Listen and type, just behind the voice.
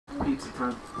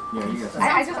time. Yeah, you guys.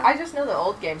 I just know the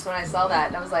old games. When I saw that,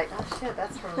 and I was like, oh shit,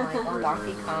 that's from like old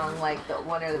Donkey Kong, like the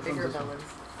one of the bigger villains.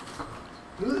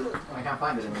 I can't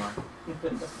find it anymore.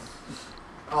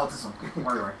 Oh, it's this one.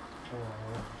 Warioware.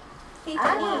 We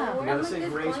gotta say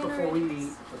grace before we eat.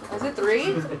 Is it 3?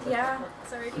 Yeah,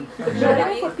 it's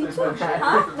already. For pizza?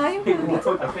 Huh? Now you put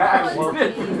pizza?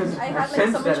 I had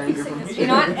like so much pizza yesterday. You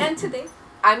know what? And today.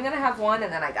 I'm gonna have one,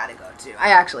 and then I gotta go too. I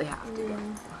actually have to go.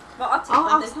 Well, I'll take I'll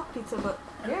one then. have pizza, but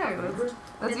Yeah, let's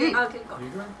And eat. then I'll get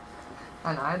going.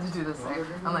 I know, I had to do the same.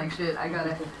 I'm like, shit, I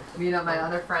gotta meet up my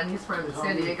other friend. He's from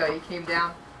San Diego. He came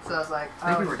down. So I was like,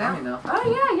 Thank you for coming, though.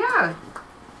 Oh, yeah.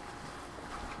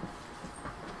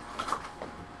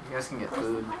 You guys can get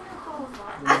food.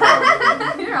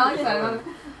 You're all excited.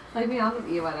 Like me, I'll just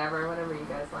eat whatever you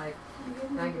guys like.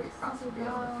 I can be cross to be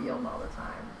on the field all the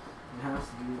time. Has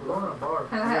to be.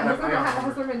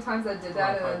 Has there been times I did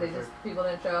that and then people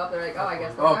didn't show up? They're like, oh, I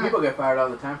guess they're Oh, not. people get fired all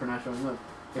the time for not showing up.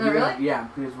 If Oh, you really? don't- Yeah,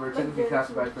 because we're technically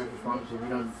classified first responders.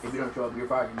 If you don't show up, you're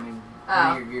fired. I mean,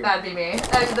 Oh, your gear. that'd be me.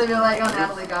 They'd be like, oh,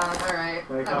 Natalie gone. All right.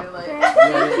 Like, I'd be like,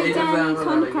 Yeah, they just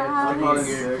Come like,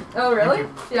 cry. oh, really?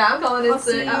 Yeah, I'm calling in I'll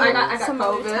sick. see I got some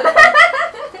other COVID.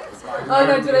 Oh,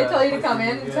 no, did I tell you to come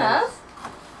in and test?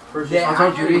 Yeah, I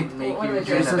told Judy. What do they do?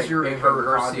 Judy says you're in her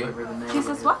rehearsal. she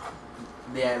says what?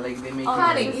 Yeah, like they make Oh,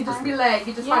 Honey, you. you just be like,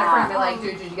 you just find a friend and be like,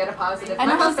 dude, did you get a positive? I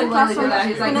My know she's husband in literally class did that. one.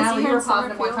 He's like, Gonna see Natalie, her you were in summer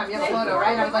positive one field. time. You have a photo,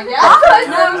 right? I was like, yeah. Oh, I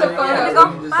know, it's a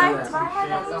Bye,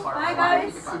 photo. bye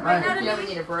guys. Bye, You Natalie. ever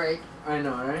need a break, I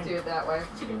know, right? do it that way.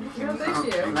 Well, thank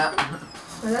you. That,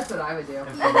 Well, that's what I would do.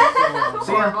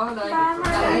 See ya. Horrible,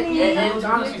 like, It's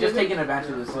honestly just taking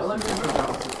advantage of the system. You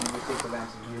take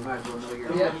advantage. You might as well know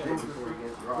your Yeah. shit before it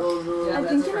gets wrong. Yeah, I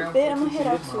that's think in true. a bit I'm gonna head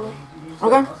out too.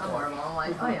 okay. I'm horrible. I'm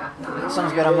like, oh yeah. No,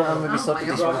 Sounds good. I'm gonna be stuck with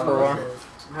these for a while.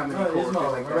 How many No, courses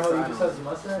Ismail, like remember how that? he just has a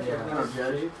mustache? Yeah. Everything is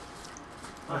Judge.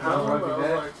 I have one, but I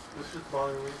was like, this shit's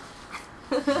bothering me.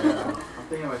 I'm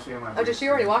thinking about sharing my. Oh, did she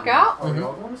already walk out? Oh,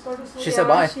 y'all want to start this? She said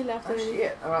bye. She left Oh already.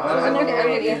 shit. I'm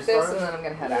gonna eat this and then I'm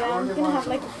gonna head Yeah, out. I'm gonna have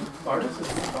like. Artist is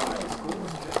fine. It's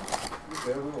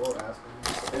cool. We will ask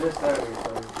him. It is Saturday,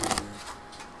 so it's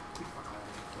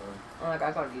I'm like,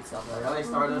 I gotta eat something. like, I like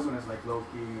Stardust when it's like low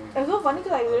key. It was so funny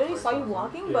because I literally saw you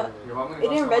walking, but it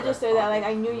didn't register that like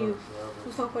I knew you. It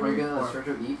was so Are you funny. gonna start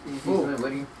to eat? He's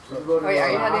waiting. Oh yeah,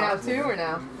 are you heading out too or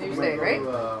no? You staying,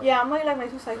 right? Yeah, I'm gonna like my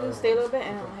 2 seconds, stay a little bit,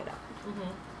 and I'm gonna head out.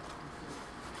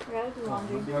 Mm-hmm. I gotta do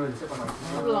laundry. I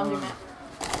have I a laundry mat.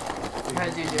 I had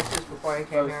to do dishes before I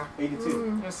came here.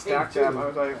 82. It was stacked up. I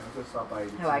was like, Just stop by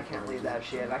 82. no, I can't leave that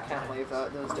shit. I can't leave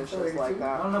those dishes like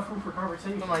that. Not enough room for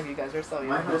conversation. I'm like, you guys are so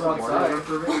Might young. have some water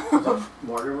for a bit.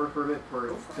 Water work for a bit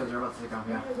because they're about to take off.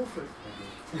 Yeah. Go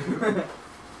for it.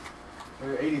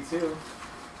 We're 82.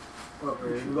 Well,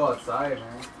 we go outside,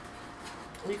 man.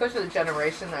 You go to the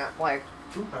generation that like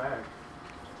 2-pack.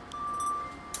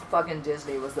 fucking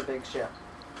Disney was the big shit.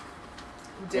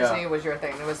 Disney was your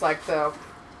thing. It was like the,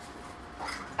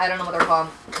 I don't know what they're called.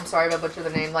 I'm sorry if I butchered the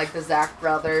name. Like the Zach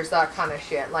brothers, that kind of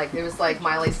shit. Like it was like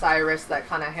Miley Cyrus, that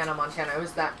kind of Hannah Montana. It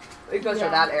was that. It goes to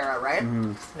that era, right?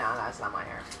 Mm-hmm. No, that's not my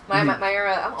era. My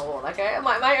era. I'm old. Okay,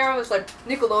 my era was like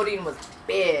Nickelodeon was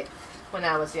big when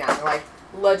I was young. Like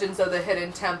Legends of the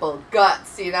Hidden Temple,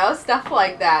 Guts, you know, stuff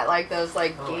like that. Like those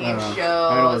like game I know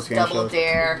shows, those game Double shows.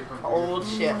 Dare, old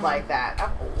shit like that.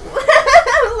 I'm old.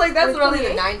 I was like, that's Like really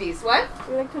the 28? 90s. What?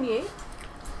 You're like 28?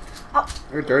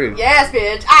 You're 30. Yes,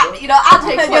 bitch. I'll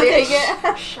take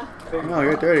 28. No,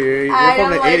 you're 30. You're I from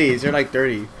am the like- 80s. You're like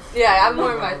 30. Yeah, I'm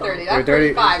more in my 30s. I'm You're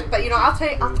 30. 35. But you know, I'll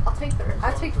take 30.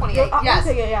 I'll take 28. I'll Yes.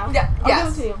 take it, yeah. Yeah. I'll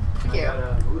Yes. give it to you. Thank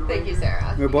you. Thank you,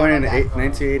 Sarah. You were born in You got that.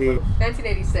 1980,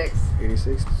 1986.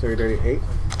 86, so you're 38?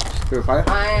 35?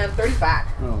 I am 35.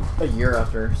 Oh. A year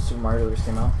after Super Mario Brothers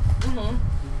came out.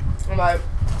 Mm-hmm. I'm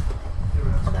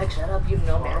like, shut up, you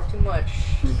know math too much.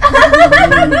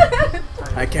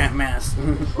 I can't math.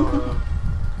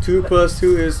 2 plus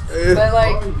 2 is... But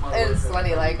like, it's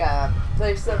funny, like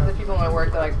some of the people in my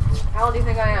work, they're like, how old do you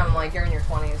think I am? I'm like, you're in your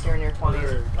 20s, you're in your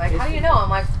 20s. Like, how do you know? I'm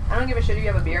like, I don't give a shit if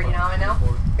you have a beard, you know how I know?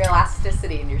 Your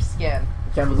elasticity in your skin.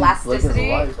 Can't believe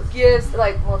Elasticity gives,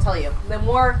 like, we'll tell you, the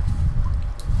more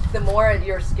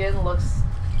your skin looks,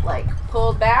 like,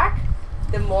 pulled back,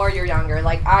 the more you're younger.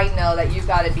 Like, I know that you've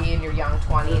got to be in your young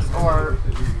 20s or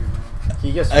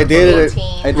He just I dated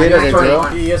 18. a girl.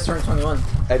 He just turned 21.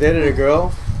 I dated a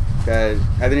girl that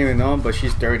I didn't even know, but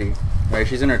she's 30. Right,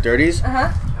 she's in her 30s,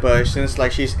 Uh-huh. but since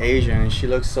like she's Asian and she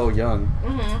looks so young.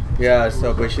 Mm-hmm. Yeah,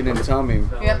 so but she didn't tell me.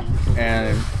 Yep.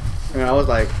 And I was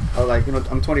like, you know,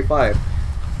 I'm 25.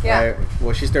 Yeah.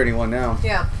 Well, she's 31 now.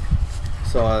 Yeah.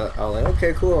 So I was like,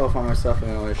 okay, cool. I found myself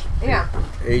an Yeah.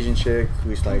 Asian chick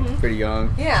who's like pretty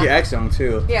young. Yeah. She acts young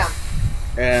too. Yeah.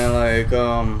 And like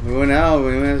we went out.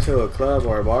 We went to a club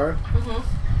or a bar.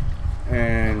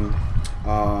 And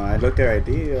I looked at her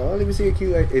ID. Oh, let me see a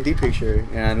cute ID picture.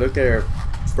 And I looked at her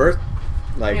birth,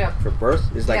 like her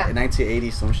birth is like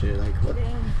 1980 some shit. Like what?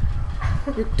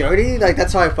 You're dirty? Like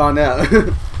that's how I found out.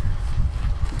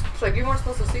 It's like you weren't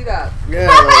supposed to see that. Yeah.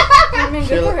 Like, I mean,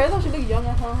 good for her though. She look young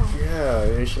as hell. yeah,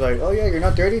 and she's like, oh yeah, you're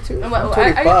not dirty too. Well, I'm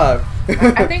 25.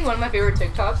 I think one of my favorite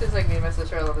TikToks is like me and my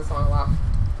sister. I love this one a lot.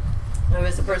 It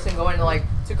was a person going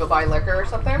to go buy liquor or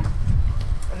something, and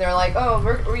they're like, oh,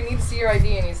 we need to see your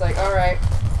ID, and he's like, all right,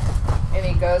 and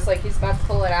he goes like he's about to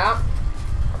pull it out,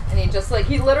 and he just like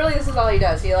he literally this is all he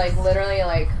does. He like literally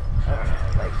like I don't know,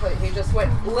 like he just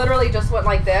went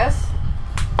like this,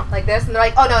 and they're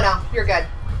like, oh no, you're good.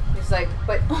 He's like,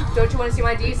 but don't you want to see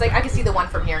my ID? He's like, I can see the one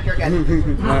from here. You're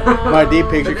good. my ID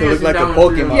picture could look like a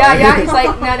Pokemon. Yeah. He's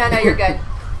like, no, you're good.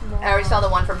 I already saw the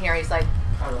one from here. He's like,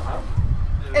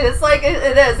 and it's like,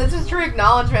 it is. It's a true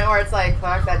acknowledgement where it's like,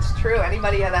 fuck, that's true.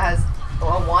 Anybody that has a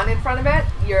 1 in front of it,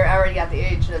 you're already at the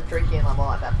age of drinking level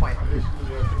at that point.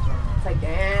 It's like,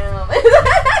 damn.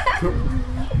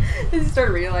 I just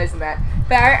started realizing that.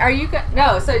 But are you,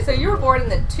 no, so you were born in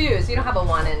the 2s. You don't have a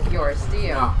 1 in yours, do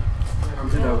you? No. I'm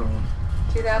 2001.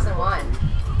 2001.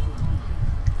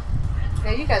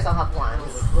 Now you guys all have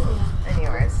 1s.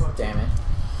 Anyways. Damn it.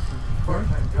 Yeah.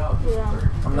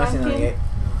 I'm 1998.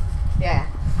 Yeah.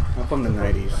 I'm from the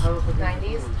 90s.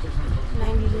 90s?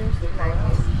 90 years.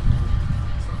 90s.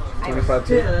 25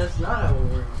 too? Yeah, that's not how it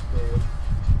works.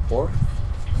 4?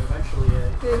 Eventually,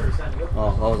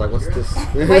 Oh, I was like, what's this?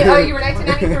 Wait, oh, you were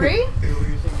 1993?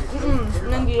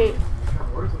 98.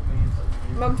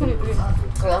 I'm 23.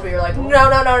 Well, you're like, no.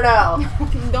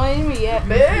 Don't hit me yet.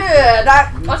 Man,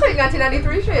 I'll tell you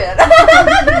 1993 shit.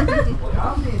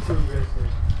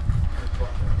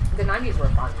 The 90s were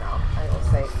fun though, I will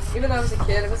say. Even though I was a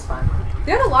kid, it was fun.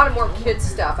 They had a lot of more kid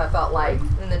stuff, I felt like,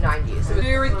 in the 90s. It was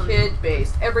very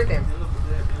kid-based. Everything.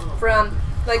 From,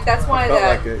 like, that's why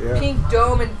the Pink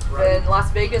Dome in Las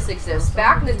Vegas exists.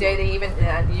 Back in the day, they even,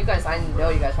 you guys, I know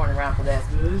you guys weren't around for this.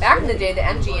 Back in the day, the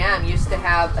MGM used to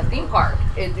have a theme park.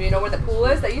 You know where the pool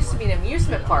is? That used to be an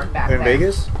amusement park back then. In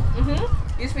Vegas?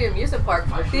 Mm-hmm. Used to be an amusement park.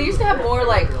 They used to have more,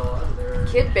 like,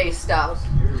 kid-based stuff.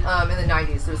 In the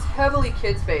 90s, it was heavily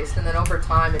kids-based, and then over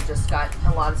time, it just got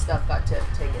a lot of stuff got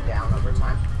taken down over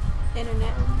time.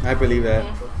 Internet. I believe that.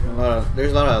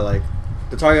 There's a lot of like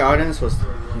the target audience was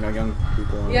young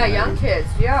people. Yeah, young kids.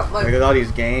 Yeah, like with all these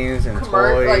games and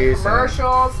toys, like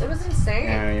commercials. It was insane.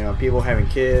 And people having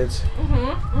kids.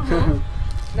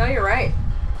 No, you're right.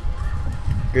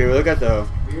 If you look at the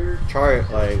chart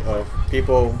like of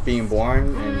people being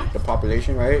born and the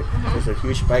population, right? There's a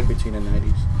huge spike between the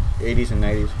 80s and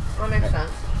 90s. That makes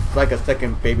sense. It's like a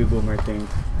second baby boomer thing.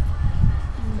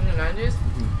 In the 90s?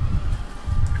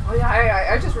 Oh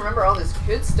yeah, I just remember all this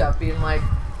kid stuff being like,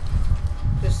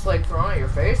 just like thrown at your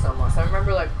face almost. I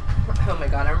remember like, oh my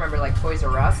god, I remember like Toys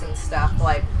R Us and stuff.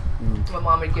 Like, my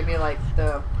mom would give me like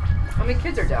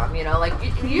kids are dumb, like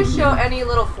you show any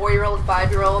little 4-year-old,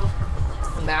 5-year-old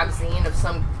a magazine of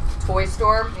some toy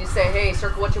store, and you say, hey,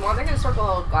 circle what you want, they're gonna circle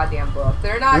the whole goddamn book.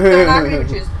 They're not gonna even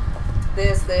choose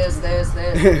this.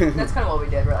 That's kind of what we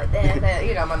did. We're like,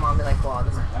 my mom would be like, well,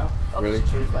 I'll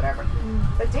just choose whatever.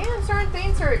 But damn, certain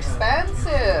things are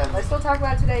expensive. I still talk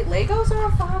about it today. Legos are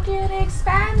fucking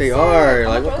expensive. They are.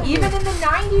 Even in the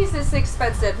 90s, it's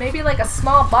expensive. Maybe like a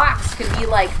small box could be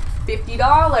like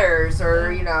 $50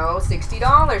 or,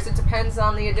 $60. It depends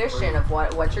on the edition of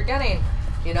what you're getting.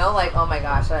 Like, oh my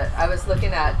gosh, I was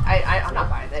looking at, I'm not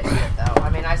buying this shit though. I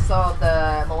mean, I saw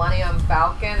the Millennium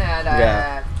Falcon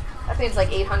at, I think it's like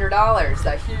 $800,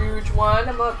 that huge one.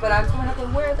 But I'm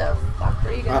going, where the fuck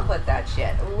are you going to put that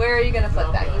shit? Where are you going to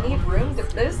put that? You need room to,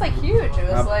 it's like huge. It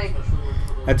was like.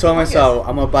 I told myself,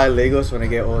 I'm going to buy Legos when I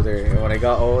get older. And when I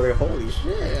got older, holy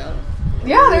shit.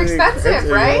 Yeah, they're expensive,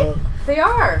 right? They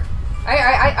are.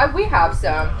 We have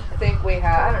some. I think we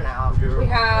have, I don't know. We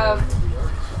have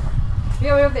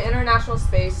the International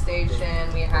Space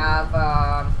Station. We have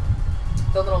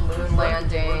the little moon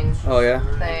landing. Oh yeah.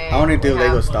 Thing. I want to do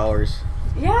Lego Star Wars.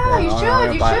 Yeah, you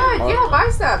should. Yeah, buy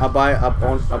some. I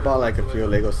bought like a few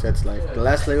Lego sets. Like the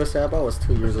last Lego set I bought was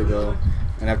 2 years ago,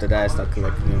 and after that I stopped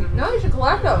collecting them. No, you should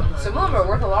collect them. Some of them are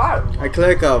worth a lot. I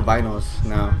collect vinyls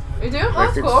now. You do? Oh,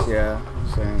 that's cool. Yeah.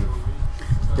 So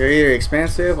they're either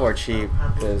expensive or cheap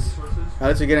because now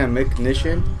that you get a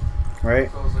ignition,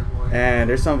 right? And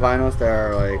there's some vinyls that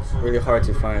are like really hard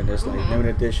to find. There's like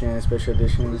limited editions, special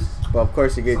editions. But of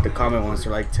course, you get the common ones for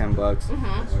like $10. Like,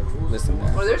 listen to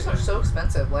that. Well, they're so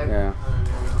expensive. Like, Yeah.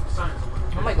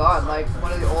 oh my god, like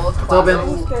one of the old It's open.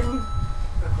 classics.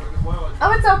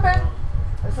 Oh, it's open.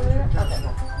 Is somebody there?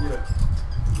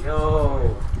 Okay.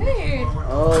 Yo. Hey.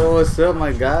 Oh, what's up,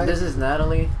 my guy? This is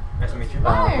Natalie. Nice to meet you.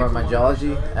 Hi. From my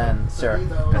geology, and Sarah.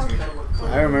 Nice to meet you.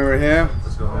 I remember him.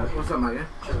 What's up, my guy?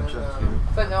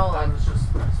 But no, like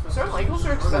certain Legos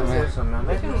are expensive.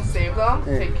 I can save them,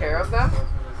 take care of them.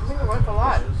 I think they're worth a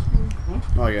lot.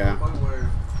 Oh yeah.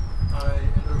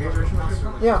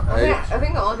 Yeah. I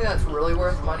think the only thing that's really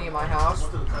worth money in my house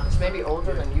is maybe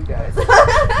older than you guys.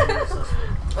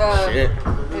 Shit.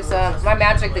 Is my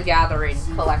Magic the Gathering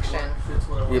collection.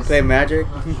 You play Magic?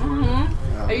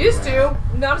 I used to,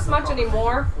 not as much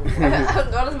anymore.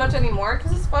 Not as much anymore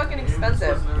because it's fucking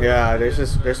expensive. Yeah,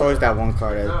 there's always that one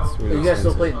card that's really You guys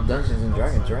still expensive. play Dungeons and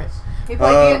Dragons, right? You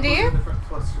play D&D?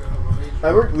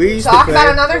 We used to Talk play.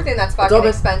 about another thing that's fucking open.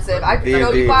 expensive. You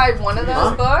know, D&D. you buy one of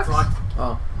those books.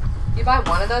 Oh. You buy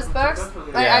one of those books.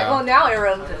 Yeah. Well, now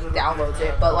everyone just downloads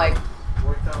it, but like,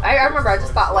 I remember I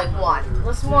just bought like one.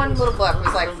 This one little book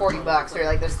was like $40, or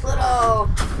like this little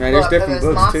Yeah, there's book, different and there's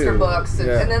books monster too. books, and,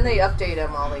 Yeah. and then they update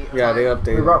them all the time. Yeah, they We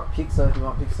update. brought pizza. You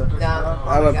want pizza? No,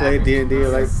 I haven't played D&D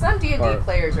like. Some D&D or-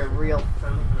 players are real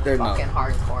They're not. fucking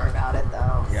hardcore about it,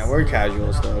 though. Yeah, we're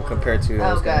casuals though compared to Oh,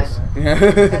 those good. guys. Yeah.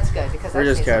 That's good because We're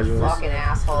that's just a casuals. fucking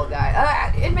asshole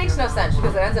guy. It makes no sense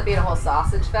because it ends up being a whole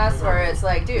sausage fest where it's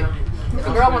like, dude, if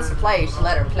a girl wants to play, you should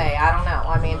let her play. I don't know.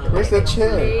 I mean, Where's the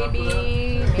chick?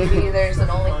 Maybe there's an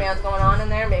OnlyFans going on in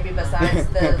there. Maybe besides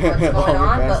what's going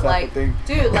on, OnlyFans but type like, of thing.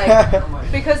 dude,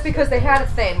 like, because they had a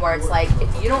thing where it's like,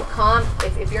 if you don't come,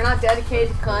 if you're not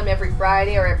dedicated to come every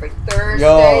Friday or every Thursday,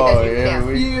 then you can't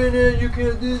be in it. You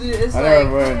can't do this. It's I like,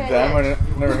 never heard that.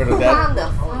 I never heard of calm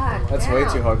that. the fuck That's way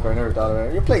down. too hardcore. I never thought of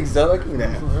it. You're playing Zelda? Give me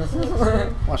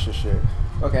that. Watch this shit.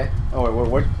 Okay. Oh wait,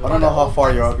 what? I don't know how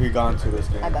far you've gone to this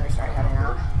game. I better start heading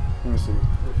out. Let me see.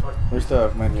 Where's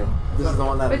the menu? This is the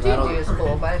one that. But D&D is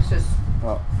cool, but it's just...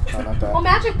 Oh, no, not that. Well,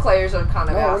 Magic players are kind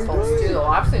of No, assholes what are you too, though. doing?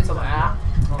 I've seen some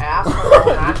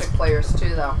asshole Magic players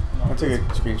too, though. I'll take a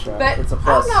screenshot. But It's a I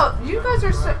plus. don't know. You guys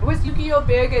are was Yu-Gi-Oh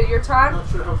big at your time?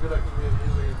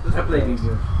 I played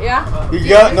Yu-Gi-Oh. Yeah. You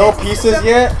got no pieces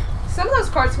yet? Some of those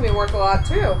cards can be worth a lot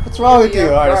too. What's wrong with you?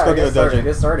 Alright, let's go get a dungeon.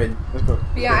 Get started. Let's go.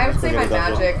 But yeah, I would Let's go say get my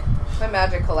a dungeon.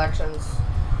 Magic collections.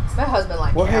 My husband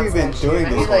like. What have you been cancels that doing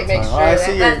shit. this He like whole makes time? sure I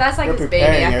see that's like you're his baby.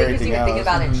 preparing I think he's everything even thinking else.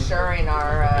 about insuring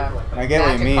our I get what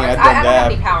you Magic mean. cards. I've I done don't have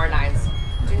that. any Power Nines.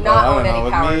 Do I not don't own know, any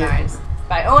with Power me, Nines.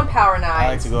 If I own Power Nines, I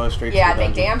like to go straight yeah, to the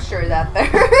make dungeon. damn sure that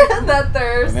that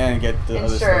there's And then get the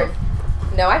other insured.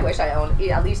 stuff. No, I wish I owned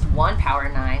at least one Power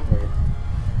 9. Wait.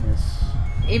 Yes.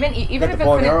 Even Got if the it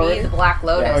bow and couldn't arrow be already? the Black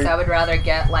Lotus, Yeah. I would rather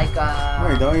get like No,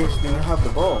 you a. don't. You don't have the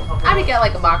bowl. I would get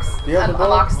like a box, Do you have a the bowl?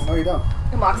 box, No, you don't.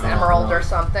 a box emerald or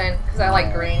something, because I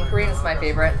like green. Green is my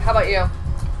favorite. How about you?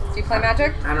 Do you play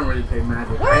Magic? I don't really play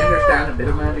Magic. I understand a bit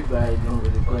of Magic, but I don't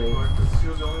really play.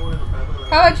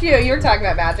 How about you? You were talking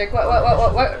about Magic.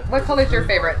 What color's your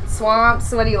favorite?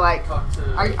 Swamps. What do you like?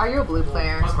 Are you a blue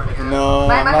player? No,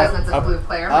 My I'm not- husband's a blue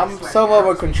player. I I'm swear to somewhat of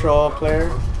God. a control player.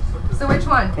 So which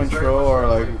one? Control or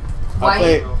like White? I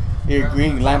play your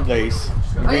green land blaze.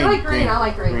 Oh, you like green. I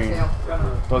like green too.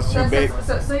 Those two big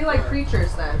So you like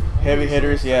creatures then? heavy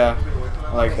hitters, yeah.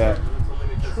 I like that.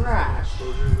 Trash.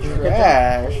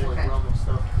 Trash. Okay.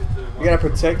 You gotta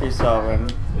protect yourself,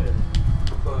 and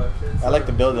I like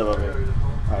the build up of it.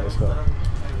 Alright, let's go.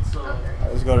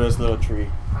 Alright, let's go to this little tree.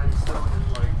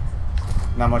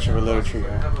 Not much of a little tree,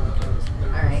 right?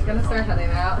 Alright, gonna start heading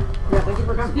out. Yeah, thank you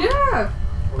for coming. Yeah!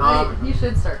 You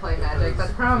should start playing Magic, but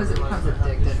the problem is it becomes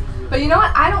addictive. But you know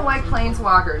what? I don't like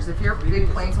Planeswalkers. If you're a big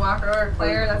Planeswalker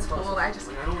player, that's cool. I just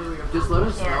let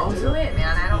us can't do it,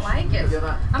 man. I don't like it. I'm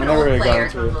I an never old really got player.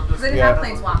 into it. Because I didn't Yeah. have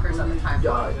Planeswalkers at the time.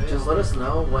 Just let us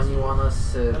know when you want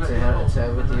us to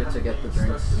head with you to get the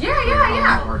drinks. Yeah.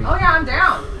 Oh yeah, I'm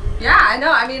down. Yeah, I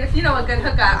know. I mean, if you know a good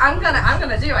hookup, I'm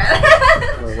gonna do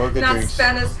it. What good Not drinks?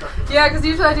 spend as because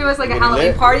usually I do as like a Pretty Halloween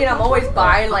lit. party, and I'm always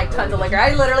buying like tons of liquor.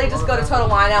 I literally just go to Total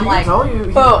Wine. And I'm He like, can tell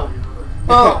you. boom.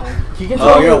 He can Oh,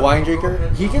 tell you're a you. wine drinker?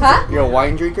 He can. Huh? You're a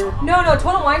wine drinker? No,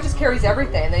 Total Wine just carries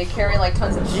everything. They carry like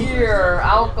tons of beer,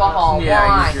 alcohol, Yeah,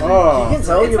 wine. usually. Oh. He can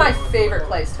tell It's you. my favorite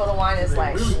place. Total Wine is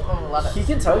like, love it. He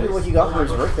can tell you what he got for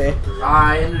his birthday.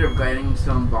 I ended up getting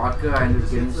some vodka. I ended up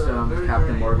getting some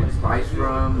Captain Morgan Spice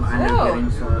rum. I ended up Oh.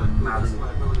 getting some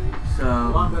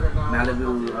some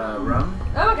Malibu rum.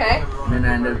 Oh, okay. And then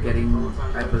I ended up getting,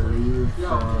 I believe,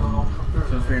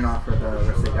 some spring off for the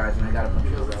rest of the guys, and I got a bunch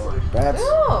of those. That's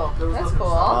Ooh, that's cool.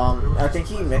 I think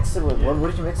he mixed it with what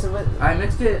did you mix it with? I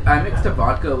mixed a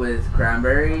vodka with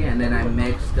cranberry, and then I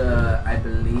mixed, I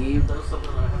believe,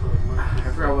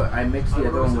 I forgot what, I mixed the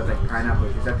other one with like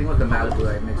pineapple juice. I think it was the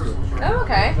Malibu I mixed with. Oh,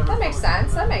 okay. That makes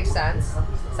sense. That makes sense.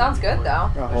 Sounds good though.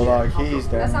 got a whole lot of keys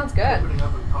there. That sounds good.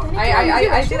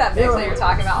 I do that mix that you're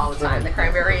talking about all the time. The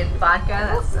cranberry and vodka.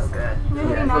 That's so good.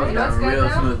 Yeah, You know what's good real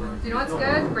though? smooth. Do you know what's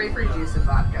good? Grapefruit juice and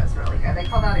vodka is really good. They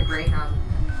call that a greyhound.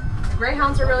 The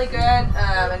greyhounds are really good.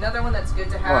 Another one that's good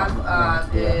to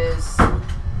have is,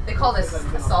 they call this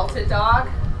a salted dog.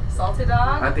 Salted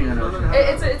dog. I think I know what you're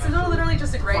It's literally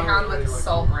just a greyhound with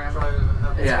salt rim.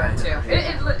 It's Yeah, good too.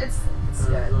 It's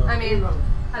good. I mean,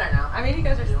 I don't know. I mean, you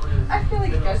guys are. I feel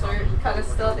like you guys are kind of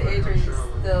still at the age where you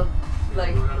still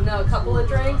like know a couple of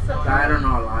drinks. I don't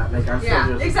know a lot. Like I'm still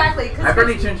just. Exactly. I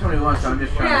barely turned 21, so I'm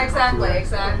just trying. Yeah, to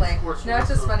exactly. No, it's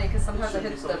just funny because sometimes I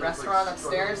hit the restaurant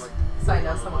upstairs, so I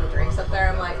know some of the drinks up there.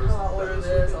 I'm like, oh, I'll order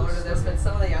this, but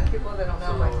some of the young people, they don't know.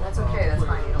 I'm like, that's okay, that's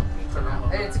fine. You don't need to know.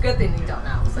 And it's a good thing you don't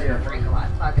know, so you don't drink a lot.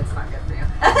 Vodka's not good for you.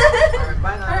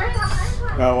 Bye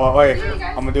now. No, wait.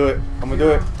 I'm gonna do it. I'm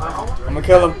gonna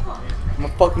kill him. I'm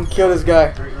gonna fucking kill this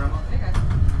guy.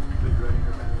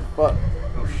 Fuck.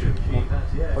 Oh shit.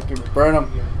 Fucking burn him.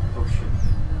 Oh shit.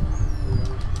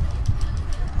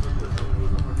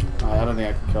 I don't think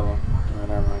I could kill him. No,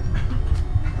 never mind.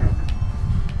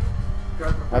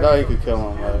 I thought you could kill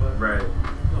him, but Right.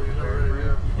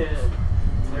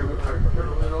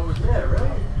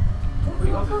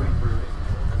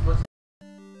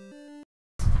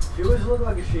 She always looked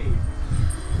like a sheep.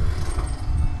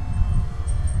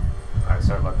 Alright,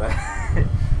 sorry about that.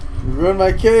 you ruined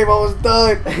my cave. I was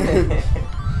done.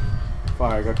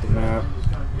 Fine, I got the map.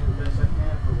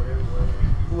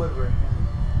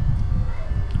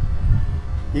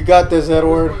 You got this,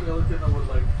 Edward.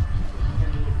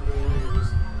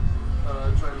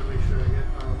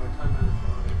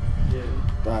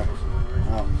 Die.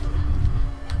 Oh.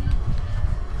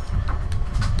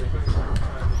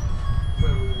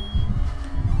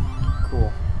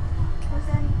 Cool.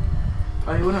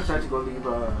 Oh, you went outside to go leave.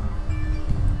 I'm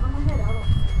gonna head out.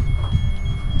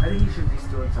 I think you should be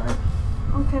still inside.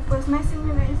 Okay, pues nice seeing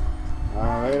you guys.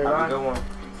 Later. Have a good one.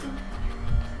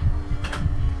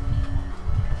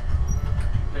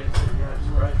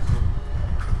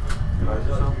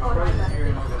 Oh, no,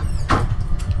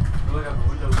 Look out the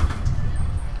window.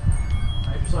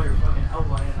 I just saw your fucking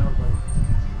outline and I was like,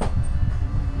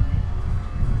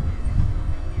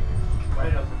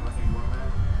 right up the fucking door, man.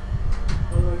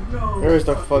 I was like, no. There's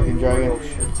the fucking dragon.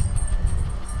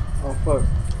 Oh fuck.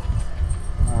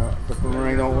 The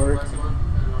boomerang don't work.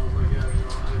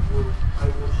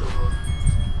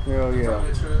 Hell yeah.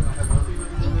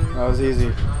 That was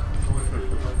easy.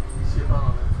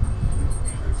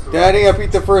 Daddy, I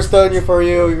beat the first onion for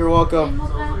you. You're welcome.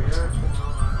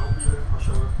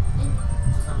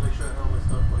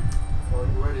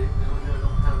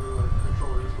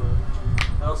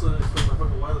 I also expect my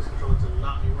fucking wireless controller to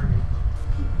not be working.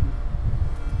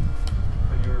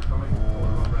 When you were coming,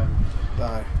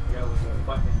 Die. yeah, with a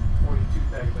fucking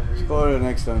 42-pack battery. Let's go to the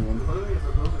next dungeon. The funny thing is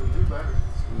that those are new batteries.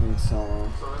 I need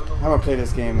someone. So I don't know. I haven't played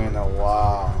this game in a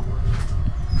while.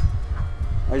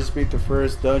 I just beat the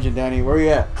first dungeon, Danny. Where you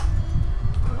at?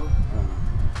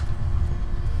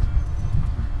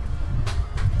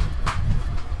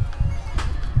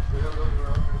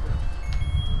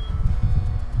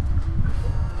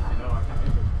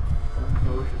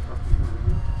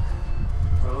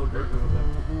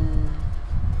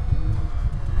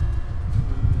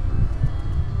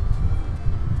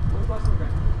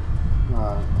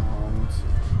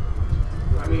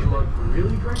 I mean, like,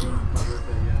 really drinking?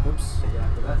 Oops. Yeah,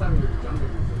 but that's not when you're younger.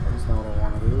 That's not what I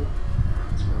want to do.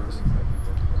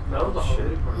 That was the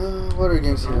whole What are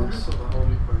games here? party.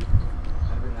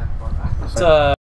 It's